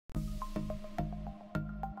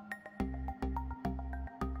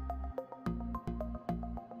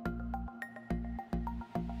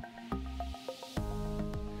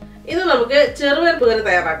ഇത് നമുക്ക് ചെറുപയർ കറി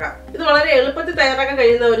തയ്യാറാക്കാം. ഇത് വളരെ എളുപ്പത്തിൽ തയ്യാറാക്കാൻ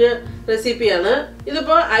കഴിയുന്ന ഒരു റെസിപ്പിയാണ്.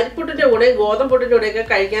 ഇതിപ്പോ അരിപ്പുട്ടിന്റെ കൂടെ ഗോതമ്പുട്ടിന്റെ കൂടെയൊക്കെ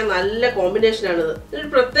കഴിക്കാൻ നല്ല കോമ്പിനേഷൻ ആണിത്. ഇതൊരു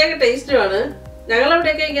പ്രത്യേക ടേസ്റ്റുമാണ്.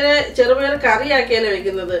 ഞങ്ങളവിടെയൊക്കെ ഇങ്ങനെ ചെറുപയർ കറിയാക്കിയാണ്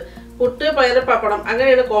വെക്കുന്നത്. പുട്ട്, പയർ, പപ്പടം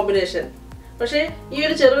അങ്ങനെയാണ് കോമ്പിനേഷൻ. പക്ഷേ ഈ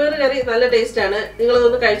ഒരു ചെറുപയർ കറി നല്ല ടേസ്റ്റ് ആണ്.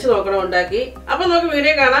 നിങ്ങളതൊന്ന് കഴിച്ചു നോക്കണം ഉണ്ടാക്കി. അപ്പൊ നമുക്ക്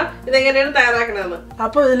വീഡിയോ കാണാം ഇതെങ്ങനെയാണ് തയ്യാറാക്കണമെന്ന്.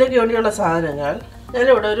 അപ്പൊ ഇതിലേക്ക് വേണ്ടിയുള്ള സാധനങ്ങൾ: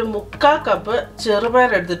 ഞാനിവിടെ ഒരു 1/4 കപ്പ്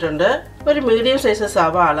ചെറുപയർ എടുത്തിട്ടുണ്ട്, ഒരു മീഡിയം സൈസ്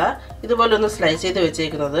സവാള ഇതുപോലെ ഒന്ന് സ്ലൈസ് ചെയ്ത്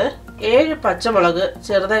വെച്ചേക്കുന്നത്, 7 പച്ചമുളക്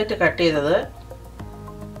ചെറുതായിട്ട് കട്ട് ചെയ്തത്,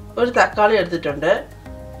 ഒരു തക്കാളി എടുത്തിട്ടുണ്ട്,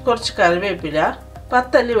 കുറച്ച് കറിവേപ്പില,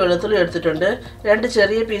 10 അല്ലി വെളുത്തുള്ളി എടുത്തിട്ടുണ്ട്, 2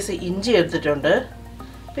 ചെറിയ പീസ് ഇഞ്ചി എടുത്തിട്ടുണ്ട്.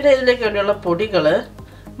 പിന്നെ ഇതിലേക്ക് വേണ്ടിയുള്ള പൊടികൾ: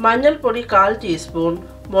 മഞ്ഞൾപ്പൊടി 1/4 ടീസ്പൂൺ,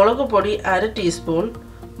 മുളക് പൊടി 1/2 ടീസ്പൂൺ,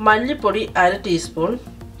 മല്ലിപ്പൊടി 1/2 ടീസ്പൂൺ,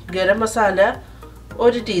 ഗരം മസാല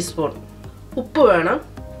 1 ടീസ്പൂൺ, ഉപ്പ് വേണം,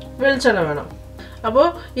 വെളിച്ചെണ്ണ വേണം. അപ്പോൾ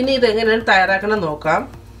ഇനി ഇതെങ്ങനെയാണ് തയ്യാറാക്കണം നോക്കാം.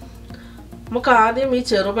 നമുക്ക് ആദ്യം ഈ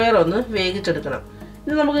ചെറുപയർ ഒന്ന് വേവിച്ചെടുക്കണം.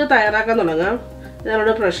 ഇനി നമുക്ക് തയ്യാറാക്കാൻ തുടങ്ങാം.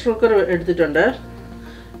 ഞാനിവിടെ പ്രഷർ കുക്കർ എടുത്തിട്ടുണ്ട്.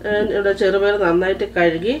 ഇവിടെ ചെറുപയർ നന്നായിട്ട്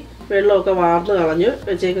കഴുകി വെള്ളമൊക്കെ വാർന്ന് കളഞ്ഞ്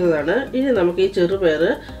വെച്ചേക്കുന്നതാണ്. ഇനി നമുക്ക് ഈ ചെറുപയർ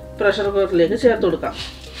പ്രഷർ കുക്കറിലേക്ക് ചേർത്ത് കൊടുക്കാം.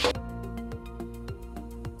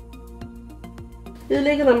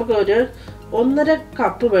 ഇതിലേക്ക് നമുക്ക് ഒരു 1.5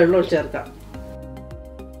 കപ്പ് വെള്ളം ചേർക്കാം.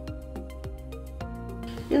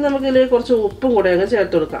 ഇനി നമുക്ക് ഇതിലേക്ക് കുറച്ച് ഉപ്പും കൂടെ അങ്ങ്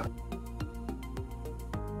ചേർത്ത് കൊടുക്കാം.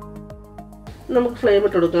 നമുക്ക് ഫ്ലെയിം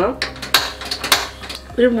ഇട്ട് കൊടുക്കാം.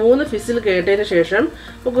 ഒരു 3 വിസിൽ കേട്ടതിന് ശേഷം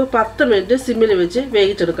നമുക്ക് 10 മിനിറ്റ് സിമ്മിൽ വെച്ച്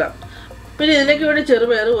വേവിച്ചെടുക്കാം. പിന്നെ ഇതിലേക്ക് വേണ്ടി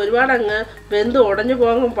ചെറുപയർ ഒരുപാട് അങ്ങ് വെന്ത് ഉടഞ്ഞു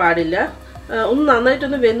പോകാൻ പാടില്ല. ഒന്ന്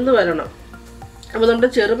നന്നായിട്ടൊന്ന് വെന്ത് വരണം. അപ്പോൾ നമ്മുടെ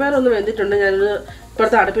ചെറുപയർ ഒന്ന് വെന്തിട്ടുണ്ട്. ഞാനത്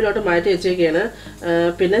ഇപ്പോഴത്തെ അടുപ്പിലോട്ട് മാറ്റി വെച്ചേക്കാണ്.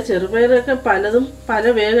 പിന്നെ ചെറുപയറൊക്കെ പലതും പല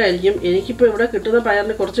വേഗമായിരിക്കും. എനിക്കിപ്പോൾ ഇവിടെ കിട്ടുന്ന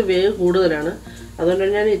പയറിന് കുറച്ച് വേഗ് കൂടുതലാണ്.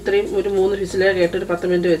 അതുകൊണ്ടാണ് ഞാൻ ഇത്രയും ഒരു 3 വിസിലൊക്കെ കേട്ട് ഒരു 10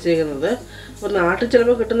 മിനിറ്റ് വെച്ചേക്കുന്നത്. അപ്പോൾ നാട്ടിൽ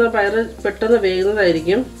ചിലപ്പോൾ കിട്ടുന്ന പയർ പെട്ടെന്ന്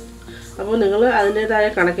വേകുന്നതായിരിക്കും. അപ്പോൾ നിങ്ങൾ അതിൻ്റേതായ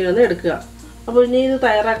കണക്കിനൊന്ന് എടുക്കുക. അപ്പോൾ ഇനി ഇത്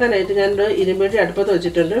തയ്യാറാക്കാനായിട്ട് ഞാനൊരു ഇരുമ്പേട്ടി അടുപ്പത്ത്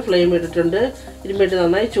വെച്ചിട്ടുണ്ട്, ഫ്ലെയിം ഇട്ടിട്ടുണ്ട്. ഇരുമ്പേട്ടി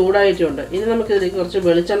നന്നായി ചൂടായിട്ടുണ്ട്. ഇനി നമുക്കിതിലേക്ക് കുറച്ച്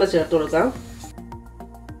വെളിച്ചെണ്ണ ചേർത്ത് കൊടുക്കാം.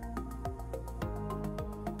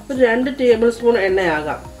 ഒരു 2 ടേബിൾ സ്പൂൺ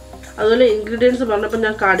എണ്ണയാകാം. അതുപോലെ ഇൻഗ്രീഡിയൻസ് പറഞ്ഞപ്പോൾ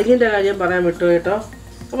ഞാൻ കടുകിൻ്റെ കാര്യം പറയാൻ വിട്ടു കേട്ടോ.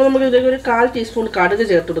 അപ്പോൾ നമുക്ക് ഇതിലേക്ക് ഒരു 1/4 ടീസ്പൂൺ കടുക്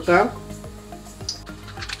ചേർത്ത് കൊടുക്കാം.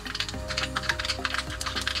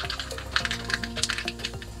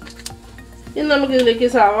 ഇനി നമുക്ക് ഇതിലേക്ക്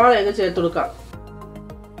സവാളയൊക്കെ ചേർത്ത് കൊടുക്കാം.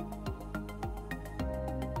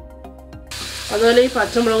 അതുപോലെ ഈ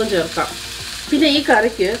പച്ചമുളകും ചേർക്കാം. പിന്നെ ഈ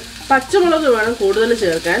കറിക്ക് പച്ചമുളക് വേണം കൂടുതൽ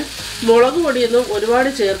ചേർക്കാൻ. മുളക് പൊടിയൊന്നും ഒരുപാട്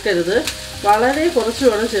ചേർക്കരുത്, വളരെ കുറച്ച്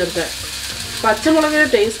വേണം ചേർക്കാൻ. പച്ചമുളകിൻ്റെ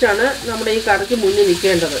ടേസ്റ്റാണ് നമ്മുടെ ഈ കറിക്ക് മുന്നിൽ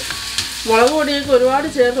നിൽക്കേണ്ടത്. മുളക് പൊടിയൊക്കെ ഒരുപാട്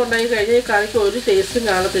ചേർത്തുണ്ടാക്കി കഴിഞ്ഞാൽ ഈ കറിക്ക് ഒരു ടേസ്റ്റും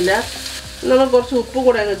കാണത്തില്ല. നമുക്ക് കുറച്ച് ഉപ്പ്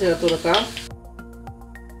കൂടെ അങ്ങ് ചേർത്ത് കൊടുക്കാം.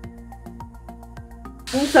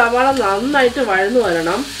 ഈ സവാള നന്നായിട്ട് വഴന്നു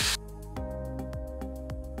വരണം.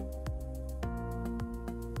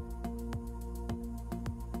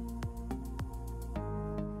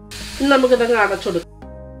 ഇനി നമുക്കിതങ്ങ് അടച്ചെടുക്കാം.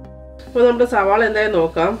 അപ്പോൾ നമ്മുടെ സവാള എന്തായാലും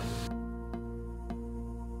നോക്കാം.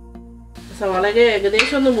 സവാളയൊക്കെ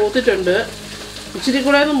ഏകദേശം ഒന്ന് മൂത്തിട്ടുണ്ട്. ഇച്ചിരി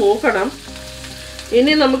കൂടെ ഒന്ന് മൂക്കണം.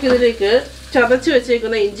 ഇനി നമുക്കിതിലേക്ക് ചതച്ച്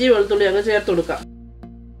വെച്ചേക്കുന്ന ഇഞ്ചി വെളുത്തുള്ളി അങ്ങ് ചേർത്ത് കൊടുക്കാം.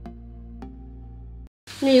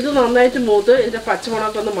 ഇനി ഇത് നന്നായിട്ട് മൂത്ത് ഇതിൻ്റെ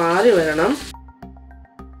പച്ചമുളകൊക്കെ ഒന്ന് മാറി വരണം.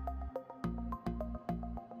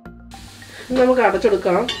 നമുക്ക്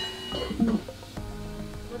അടച്ചെടുക്കാം.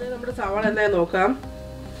 നമ്മുടെ സവാള എന്തായാലും നോക്കാം.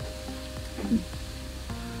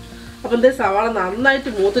 അപ്പം ഇത് സവാള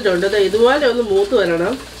നന്നായിട്ട് മൂത്തിട്ടുണ്ട്. ഇതുപോലെ ഒന്ന് മൂത്ത്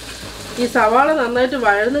വരണം. ഈ സവാള നന്നായിട്ട്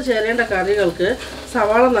വഴന്ന് ചേരേണ്ട കറികൾക്ക്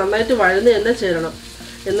സവാള നന്നായിട്ട് വഴന്ന് തന്നെ ചേരണം.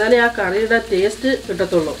 എന്നാലേ ആ കറിയുടെ ടേസ്റ്റ്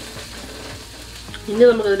കിട്ടത്തുള്ളൂ. ഇനി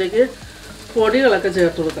നമുക്കതിലേക്ക് പൊടികളൊക്കെ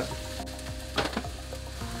ചേർത്ത് കൊടുക്കാം.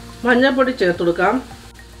 മഞ്ഞൾപ്പൊടി ചേർത്ത് കൊടുക്കാം,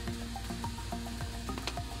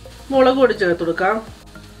 മുളക് പൊടി ചേർത്ത് കൊടുക്കാം,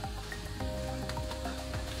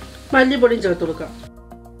 മല്ലിപ്പൊടിയും ചേർത്ത് കൊടുക്കാം.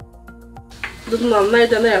 ഇത്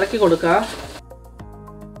നന്നായിട്ട് തന്നെ ഇളക്കി കൊടുക്കുക.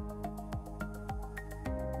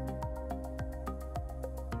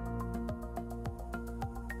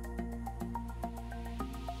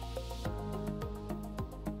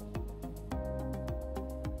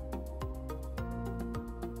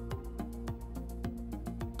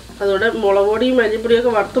 അതുകൊണ്ട് മുളക് പൊടിയും മല്ലിപ്പൊടിയൊക്കെ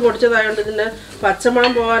വറുത്ത് പൊടിച്ചതായതുകൊണ്ട് ഇതിൻ്റെ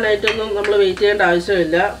പച്ചമണം പോകാനായിട്ടൊന്നും നമ്മൾ വെയിറ്റ് ചെയ്യേണ്ട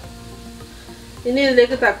ആവശ്യമില്ല. ഇനി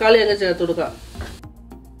ഇതിലേക്ക് തക്കാളി അങ്ങ് ചേർത്ത് കൊടുക്കാം.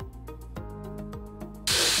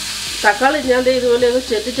 തക്കാളി ഞാൻ ഇതുപോലെ ഒന്ന്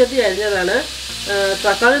ചെത്തി അരിഞ്ഞതാണ്.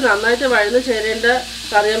 തക്കാളി നന്നായിട്ട് വഴന്ന് ചേരേണ്ട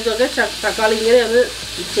കറികൾക്കൊക്കെ തക്കാളി ഇങ്ങനെ ഒന്ന്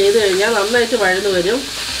ചെയ്ത് കഴിഞ്ഞാൽ നന്നായിട്ട് വഴന്ന് വരും.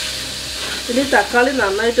 ഇനി തക്കാളി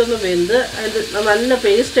നന്നായിട്ടൊന്ന് വെന്ത് അതിൻ്റെ നല്ല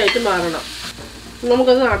പേസ്റ്റായിട്ട് മാറണം.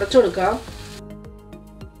 നമുക്കത് അടച്ചു കൊടുക്കാം.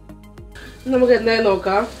 നമുക്ക് എന്തായാലും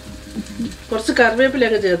നോക്കാം. കുറച്ച് കറിവേപ്പില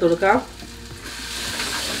അങ്ങ് ചേർത്ത് കൊടുക്കാം.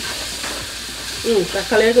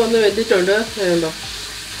 തക്കാളിയൊക്കെ ഒന്ന് വെന്തിട്ടുണ്ട് വേണ്ടോ.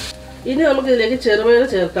 ഇനി നമുക്ക് ഇതിലേക്ക് ചെറുപയർ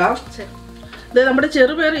ചേർക്കാം. ഇത് നമ്മുടെ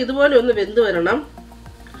ചെറുപയർ ഇതുപോലെ ഒന്ന് വെന്ത് വരണം.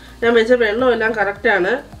 ഞാൻ വെച്ച വെള്ളമെല്ലാം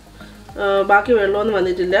കറക്റ്റാണ്, ബാക്കി വെള്ളമൊന്നും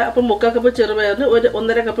വന്നിട്ടില്ല. അപ്പം 3/4 കപ്പ് ചെറുപയറിന്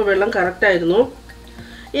 1.5 കപ്പ് വെള്ളം കറക്റ്റായിരുന്നു.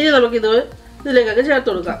 ഇനി നമുക്കിത് ഇതിലേക്കൊക്കെ ചേർത്ത്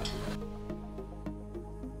കൊടുക്കാം.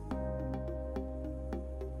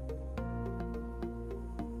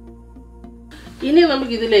 ഇനി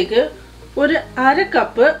നമുക്കിതിലേക്ക് 1/2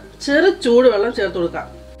 കപ്പ് ചെറു ചൂടുവെള്ളം ചേർത്ത് കൊടുക്കാം.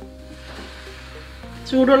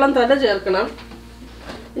 ചൂടുവെള്ളം തന്നെ ചേർക്കണം.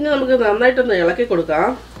 ഇനി നമുക്ക് നന്നായിട്ടൊന്ന് ഇളക്കി കൊടുക്കാം.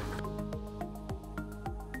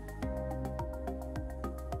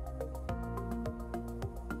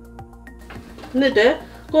 എന്നിട്ട്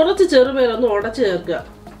കുറച്ച് ചെറുപയറൊന്ന് ഉടച്ച് ചേർക്കുക.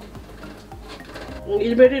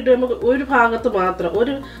 ഇതിനുവേണ്ടിയിട്ട് നമുക്ക് ഒരു ഭാഗത്ത് മാത്രം,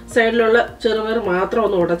 ഒരു സൈഡിലുള്ള ചെറുപയർ മാത്രം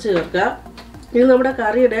ഒന്ന് ഉടച്ച് ചേർക്കുക. ഇത് നമ്മുടെ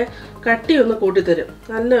കറിയുടെ കട്ടി ഒന്ന് കൂട്ടിത്തരും.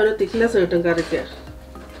 നല്ലൊരു തിക്നെസ് കിട്ടും കറിക്ക്.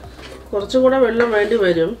 കുറച്ചും കൂടെ വെള്ളം വേണ്ടി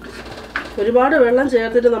വരും. ഒരുപാട് വെള്ളം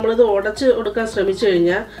ചേർത്തിട്ട് നമ്മളിത് ഉടച്ച് കൊടുക്കാൻ ശ്രമിച്ചു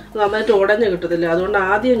കഴിഞ്ഞാൽ നന്നായിട്ട് ഉടഞ്ഞ് കിട്ടത്തില്ല. അതുകൊണ്ട്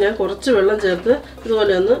ആദ്യം ഞാൻ കുറച്ച് വെള്ളം ചേർത്ത്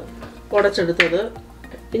ഇതുപോലെ ഒന്ന് ഉടച്ചെടുത്തത്.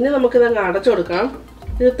 ഇനി നമുക്കിതങ്ങ് അടച്ചു കൊടുക്കാം.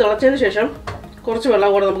 ഇത് തിളച്ചതിന് ശേഷം കുറച്ച് വെള്ളം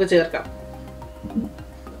കൂടെ നമുക്ക് ചേർക്കാം.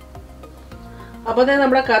 അപ്പോൾ തന്നെ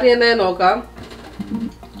നമ്മുടെ കറി എന്നാ നോക്കാം.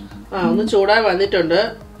 ഒന്ന് ചൂടായി വന്നിട്ടുണ്ട്.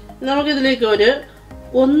 നമുക്കിതിലേക്ക്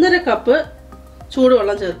 1.5 കപ്പ്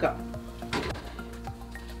ചൂടുവെള്ളം ചേർക്കാം.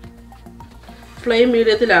 ഫ്ലെയിം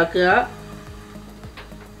മീഡിയത്തിലാക്കുക.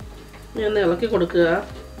 ഒന്ന് ഇളക്കി കൊടുക്കുക.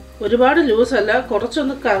 ഒരുപാട് ലൂസല്ല,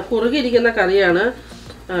 കുറച്ചൊന്ന് കുറുകിയിരിക്കുന്ന കറിയാണ്.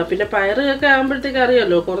 പിന്നെ പയറൊക്കെ ആകുമ്പോഴത്തേക്ക്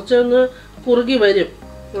അറിയാമല്ലോ, കുറച്ചൊന്ന് കുറുകി വരും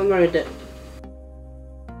നന്നായിട്ട്.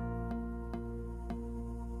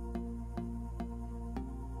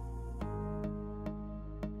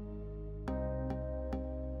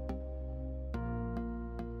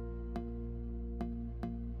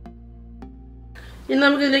 ഇനി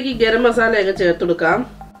നമുക്കിതിലേക്ക് ഗരം മസാലയൊക്കെ ചേർത്ത് കൊടുക്കാം.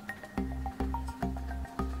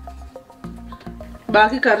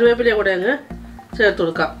 ബാക്കി കറിവേപ്പിലയും കൂടെ അങ്ങ് ചേർത്ത്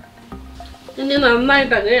കൊടുക്കാം. ഇനി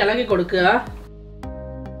നന്നായിട്ട് അങ്ങ് ഇളക്കി കൊടുക്കുക.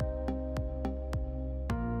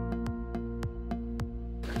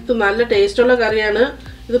 ഇത് നല്ല ടേസ്റ്റുള്ള കറിയാണ്.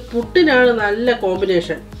 ഇത് പുട്ടിനാണ് നല്ല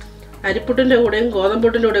കോമ്പിനേഷൻ. അരിപ്പുട്ടിൻ്റെ കൂടെയും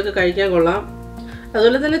ഗോതമ്പുട്ടിൻ്റെ കൂടെയൊക്കെ കഴിക്കാൻ കൊള്ളാം.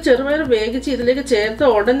 അതുപോലെ തന്നെ ചെറുപയർ വേവിച്ച് ഇതിലേക്ക് ചേർത്ത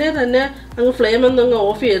ഉടനെ തന്നെ അങ്ങ് ഫ്ലെയിം ഒന്നും അങ്ങ്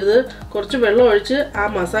ഓഫ് ചെയ്യരുത്. കുറച്ച് വെള്ളം ഒഴിച്ച് ആ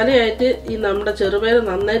മസാലയായിട്ട് ഈ നമ്മുടെ ചെറുപയർ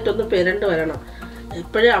നന്നായിട്ടൊന്ന് പെരണ്ട് വരണം.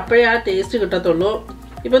 അപ്പോഴേ ആ ടേസ്റ്റ് കിട്ടത്തുള്ളൂ.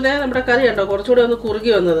 ഇപ്പോൾ നമ്മുടെ കറി കണ്ടോ കുറച്ചുകൂടെ ഒന്ന്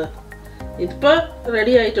കുറുകി വന്നത്. ഇപ്പോൾ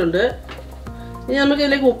റെഡി ആയിട്ടുണ്ട്. ഇനി നമുക്ക്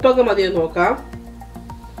ഇതിലേക്ക് ഉപ്പൊക്കെ മതിയെന്ന് നോക്കാം.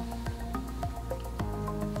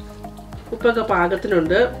 ഉപ്പൊക്കെ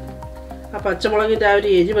പാകത്തിനുണ്ട്. ആ പച്ചമുളകിൻ്റെ ആ ഒരു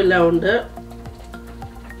എരിവെല്ലാം ഉണ്ട്.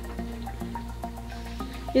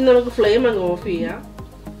 ഇനി നമുക്ക് ഫ്ലെയിം അങ്ങ് ഓഫ് ചെയ്യാം.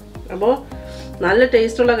 അപ്പോൾ നല്ല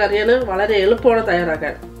ടേസ്റ്റുള്ള കറിയാണ്, വളരെ എളുപ്പമാണ്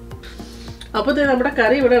തയ്യാറാക്കാൻ. അപ്പോൾ നമ്മുടെ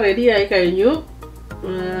കറി ഇവിടെ റെഡിയായി കഴിഞ്ഞു.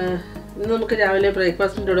 ഇന്ന് നമുക്ക് രാവിലെ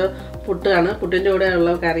ബ്രേക്ക്ഫാസ്റ്റിൻ്റെ കൂടെ പുട്ടാണ്, പുട്ടിൻ്റെ കൂടെ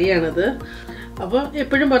ഉള്ള കറിയാണിത്. അപ്പോൾ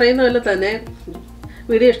എപ്പോഴും പറയുന്ന പോലെ തന്നെ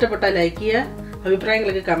വീഡിയോ ഇഷ്ടപ്പെട്ടാൽ ലൈക്ക് ചെയ്യുക,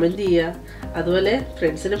 അഭിപ്രായങ്ങളൊക്കെ കമൻറ്റ് ചെയ്യുക. അതുപോലെ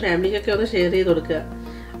ഫ്രണ്ട്സിനും ഫാമിലിക്കൊക്കെ ഒന്ന് ഷെയർ ചെയ്ത് കൊടുക്കുക.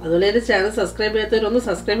 അതുപോലെ എൻ്റെ ചാനൽ സബ്സ്ക്രൈബ് ചെയ്യാത്തവരൊന്ന്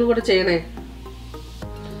സബ്സ്ക്രൈബ് കൂടെ ചെയ്യണേ.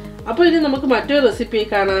 അപ്പോൾ ഇനി നമുക്ക് മറ്റൊരു റെസിപ്പി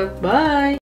കാണാം. ബൈ.